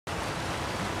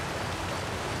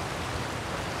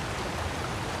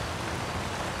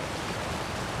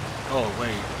Oh,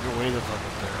 wait. You're way the fuck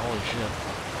up there. Holy shit.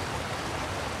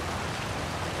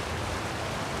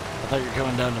 I thought you were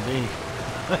coming down to me.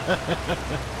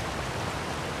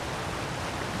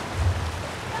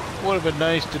 Would have been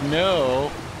nice to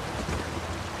know.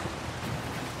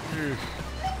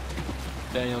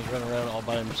 Daniel's running around all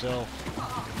by himself.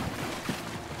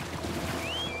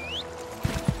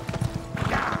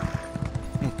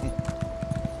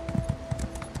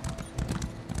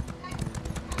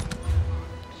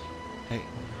 Hey,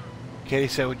 Katie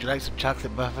said, would you like some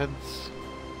chocolate muffins?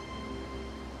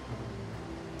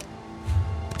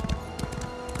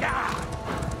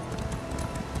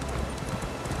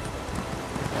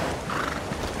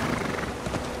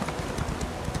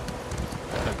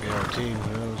 Might be our team,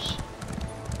 who knows?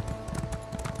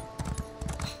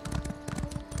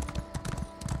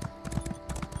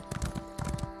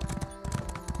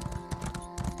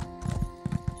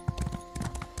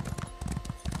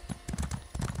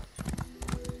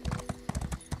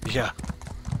 Yeah.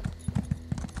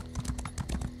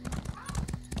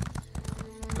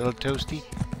 Little toasty.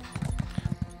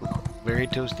 Very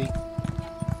toasty.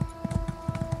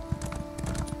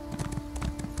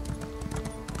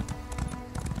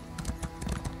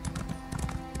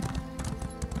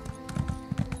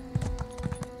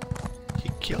 He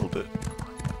killed it.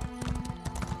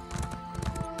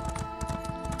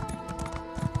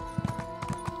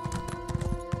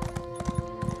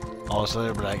 All of a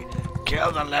sudden, they're like,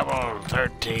 kill the level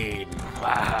 13.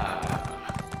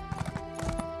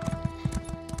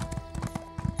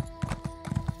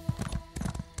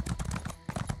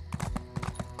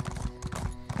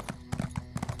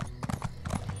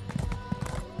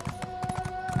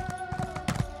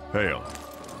 Hail.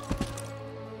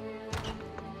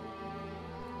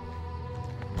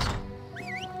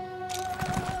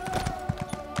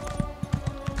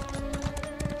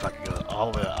 Fucking go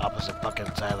all the way to the opposite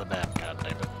fucking side of the map, god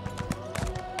damn it.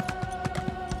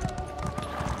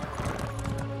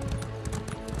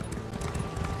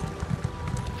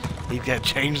 He's gonna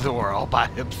change the world by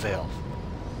himself.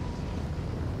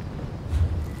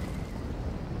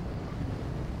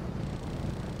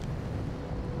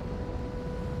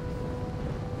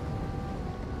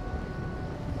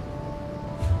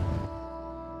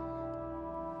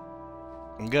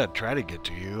 I'm gonna try to get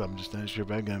to you. I'm just not sure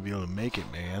if I'm gonna be able to make it,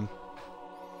 man.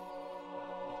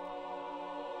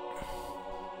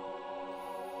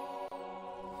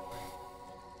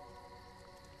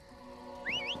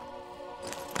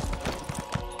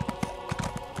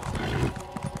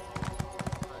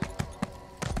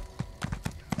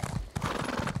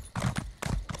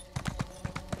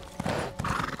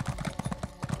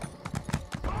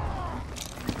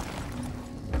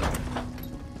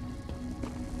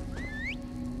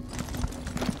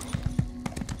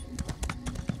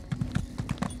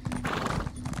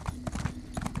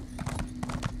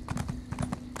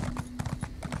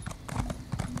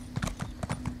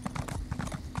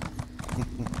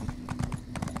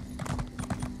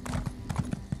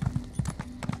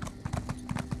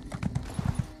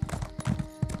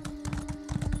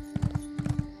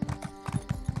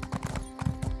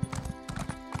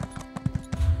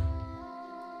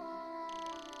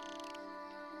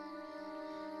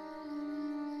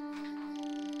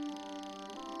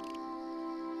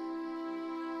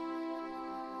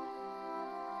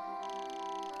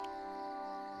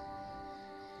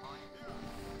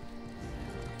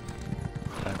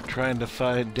 Trying to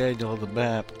find Daniel on the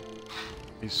map.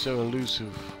 He's so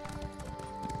elusive.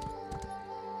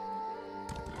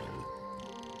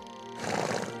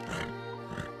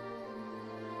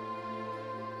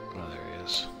 Oh, there he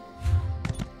is.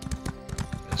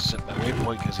 I set my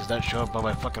waypoint because he's not showing up on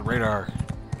my fucking radar.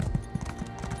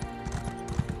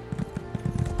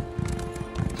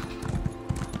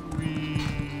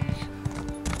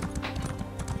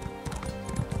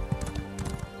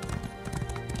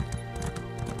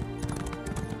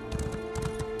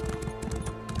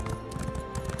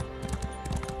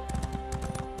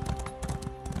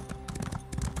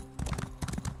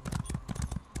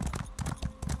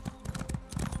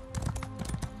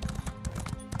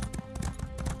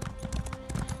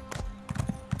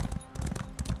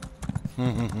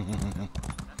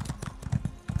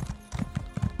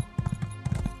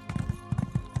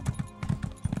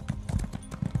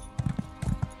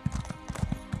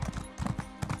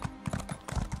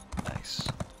 Nice.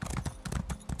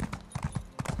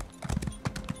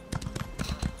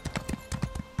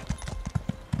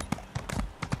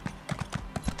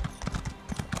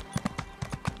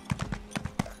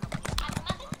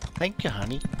 Thank you,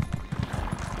 honey.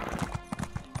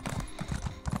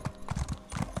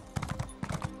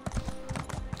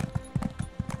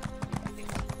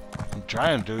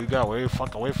 Trying to. You got way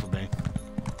fuck away from me.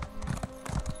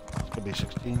 It's gonna be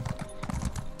 16.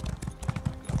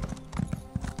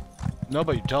 No,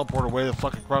 but you teleported away the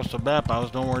fuck across the map. I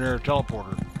was nowhere near a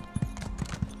teleporter.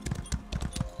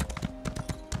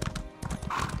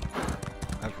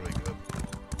 That's really good.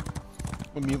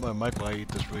 I'm gonna mute my mic while I eat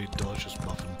this really delicious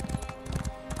muffin.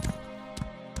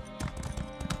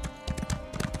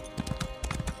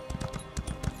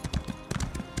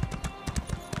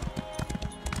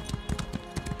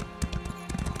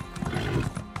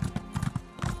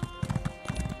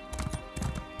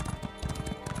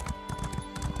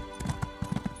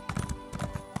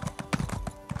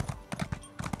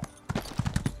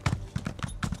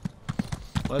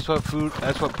 Well,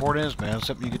 that's what porn is, man. It's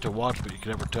something you get to watch, but you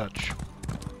can never touch.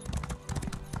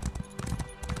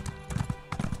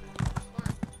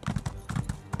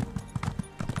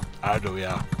 I do,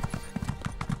 yeah.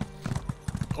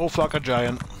 Oh, fuck, a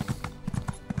giant.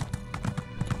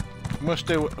 I'm gonna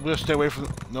stay away from,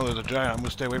 no, there's a giant. I'm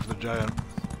gonna stay away from the giant.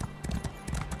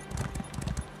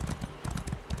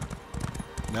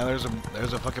 Now there's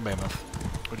a fucking mammoth.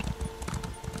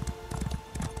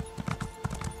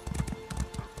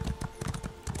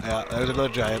 Yeah, there's another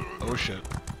giant. Oh shit.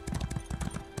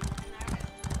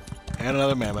 And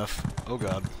another mammoth. Oh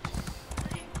god.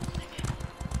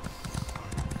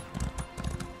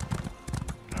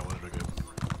 That was really good.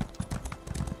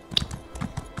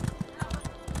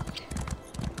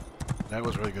 That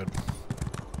was really good.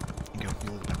 You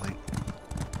look at the plate.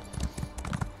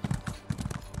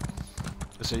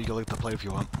 I say you can look at the plate if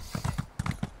you want.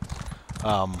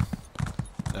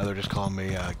 Now they're just calling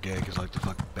me gay because I like to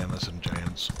fuck mammoths and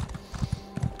giants.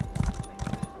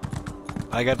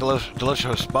 I got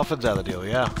delicious muffins out of the deal,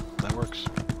 yeah. That works.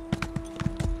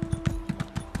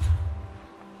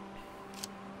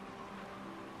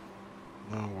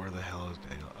 Oh, where the hell is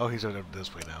Daniel? Oh, he's over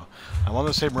this way now. I'm on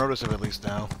the same road as him at least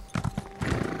now.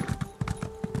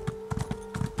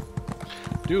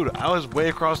 Dude, I was way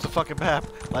across the fucking map.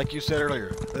 Like you said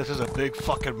earlier, this is a big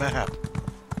fucking map.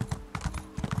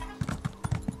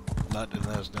 Not in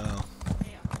this, no.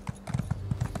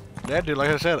 Yeah, dude, like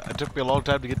I said, it took me a long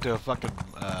time to get to a fucking,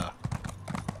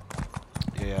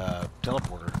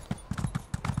 teleporter.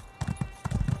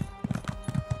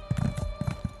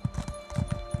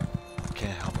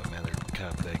 Can't help it, man, they're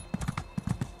kind of big.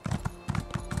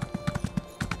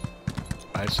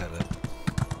 I said it.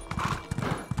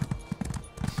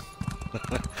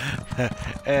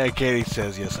 And Katie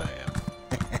says, yes, I am.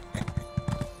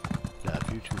 God,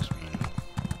 you're too sweet.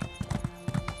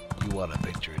 You want a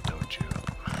picture, don't you?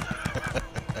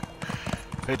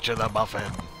 Picture the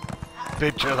muffin.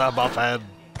 Picture the muffin.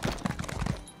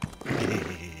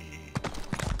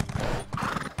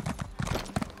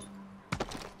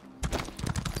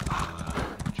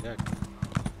 Check.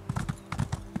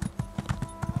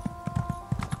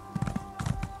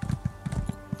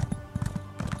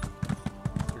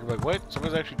 You're like, wait,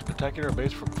 someone's actually attacking our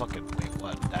base from fucking, wait,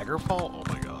 what, Daggerfall? Oh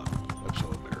my god, I'm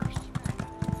so embarrassed.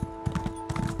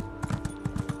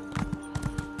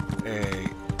 Hey,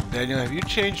 Daniel, have you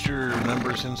changed your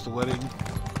number since the wedding?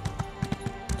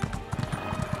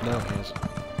 No, he hasn't.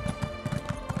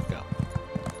 Yeah.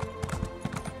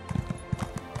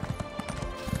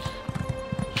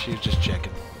 She was just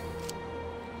checking.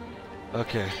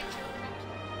 Okay.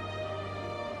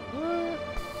 What?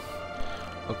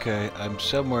 Okay, I'm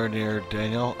somewhere near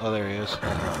Daniel. Oh, there he is.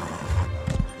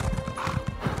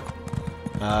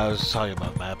 I was talking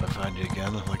about map. I found you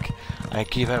again. Like, I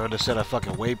keep having to set a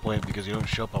fucking waypoint because you don't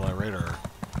show up on my radar.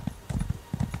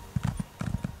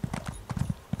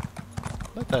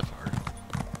 Not that far.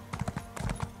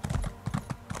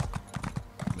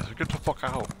 Let's get the fuck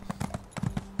out.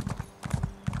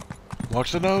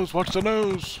 Watch the nose, watch the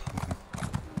nose!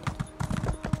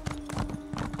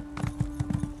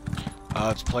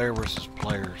 It's player versus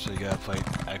player, so you gotta fight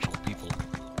actual people.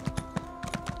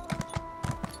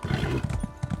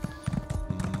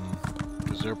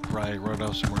 Because they're probably run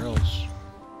off somewhere else.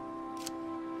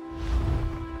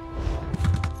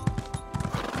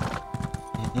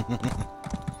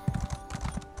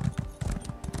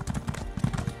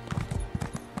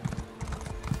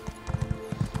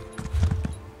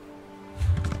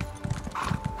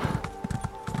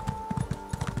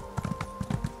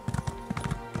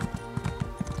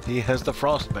 He has the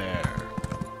frost bear.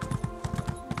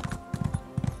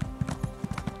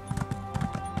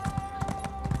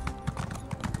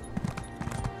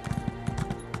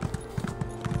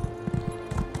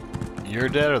 You're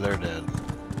dead or they're dead?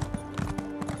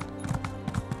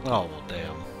 Oh, well,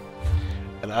 damn.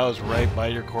 And I was right by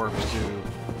your corpse, too.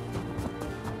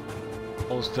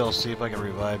 Hold still, see if I can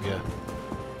revive you.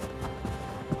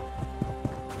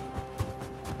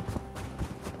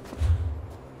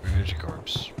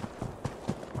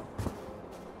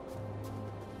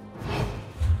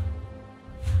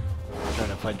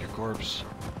 find your corpse.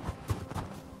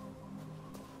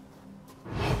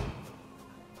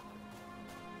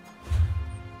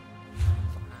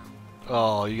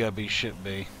 Oh, you gotta be shitting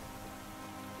me.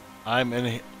 I'm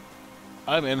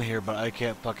in here, but I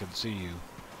can't fucking see you.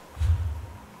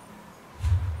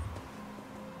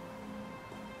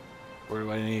 Where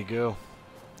do I need to go?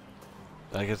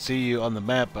 I can see you on the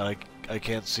map, but I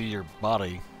can't see your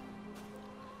body.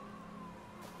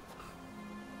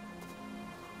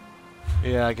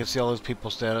 Yeah, I can see all those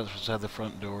people standing outside the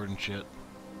front door and shit.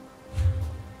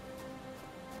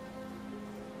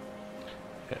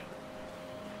 Yeah.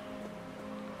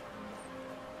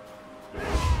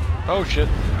 Oh shit!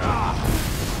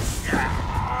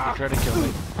 They're trying to kill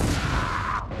me.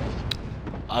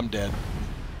 I'm dead.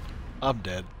 I'm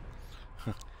dead.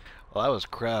 Well, I was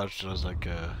crouched, and I was like,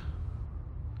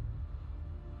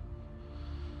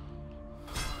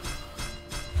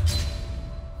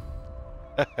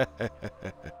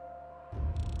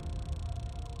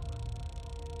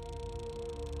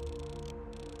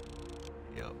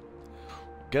 Yep.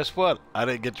 Guess what? I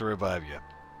didn't get to revive you.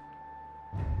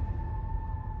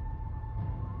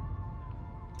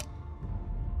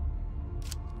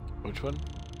 Which one?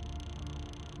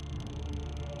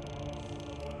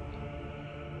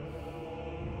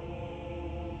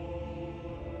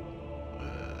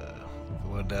 The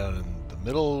one down in the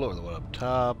middle, or the one up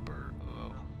top, or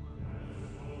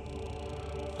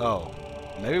oh,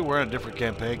 maybe we're in a different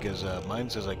campaign because mine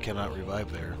says I cannot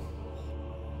revive there.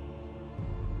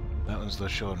 That one's the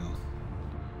showing.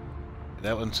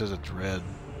 That one says it's red.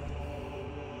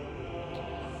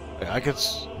 I could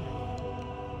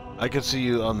see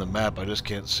you on the map. I just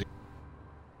can't see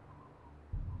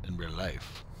in real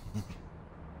life in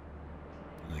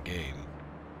the game.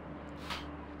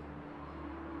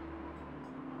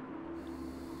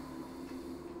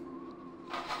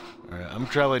 Alright, I'm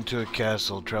traveling to a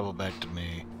castle. Travel back to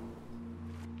me.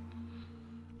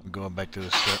 I'm going back to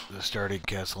the starting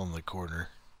castle in the corner.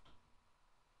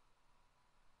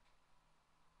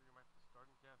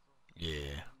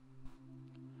 Yeah.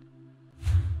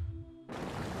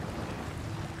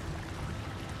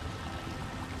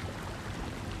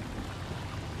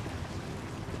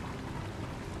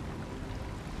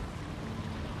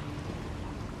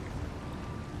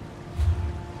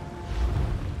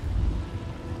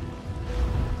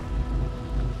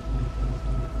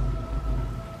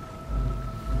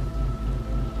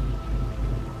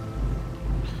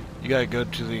 You gotta go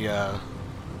to the,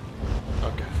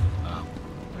 okay,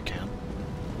 if I can.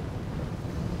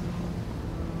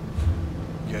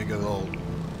 You gotta go to the old,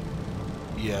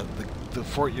 yeah, the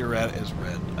fort you're at is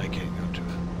red. I can't go to it.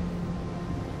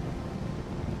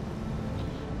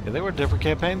 Yeah, they were different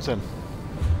campaigns then.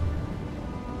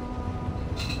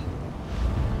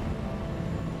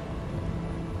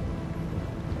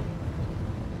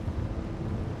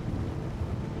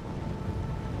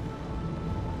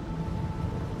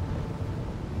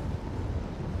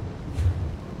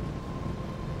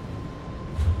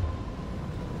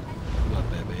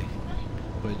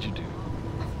 What'd you do?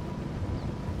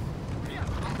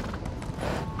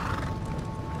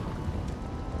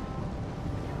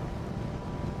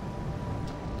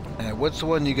 And what's the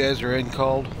one you guys are in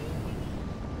called?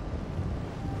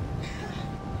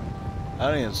 I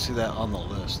don't even see that on the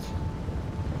list.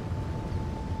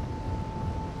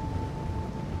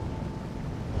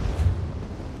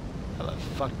 How the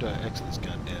fuck do I exit this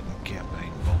goddamn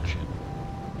campaign bullshit?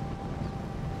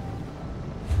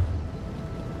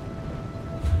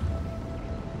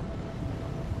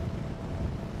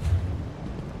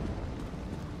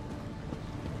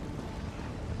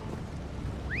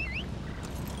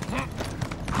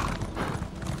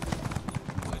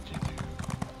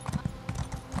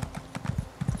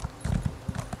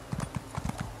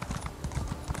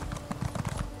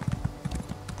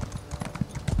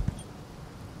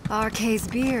 RK's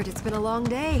beard, it's been a long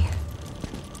day.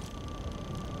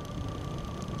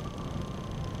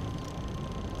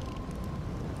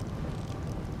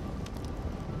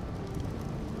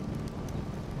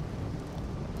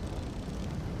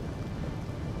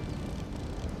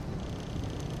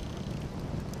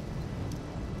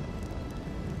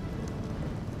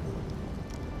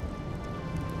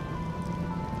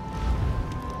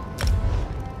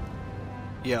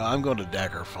 Yeah, I'm going to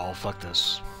Daggerfall. Fuck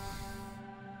this.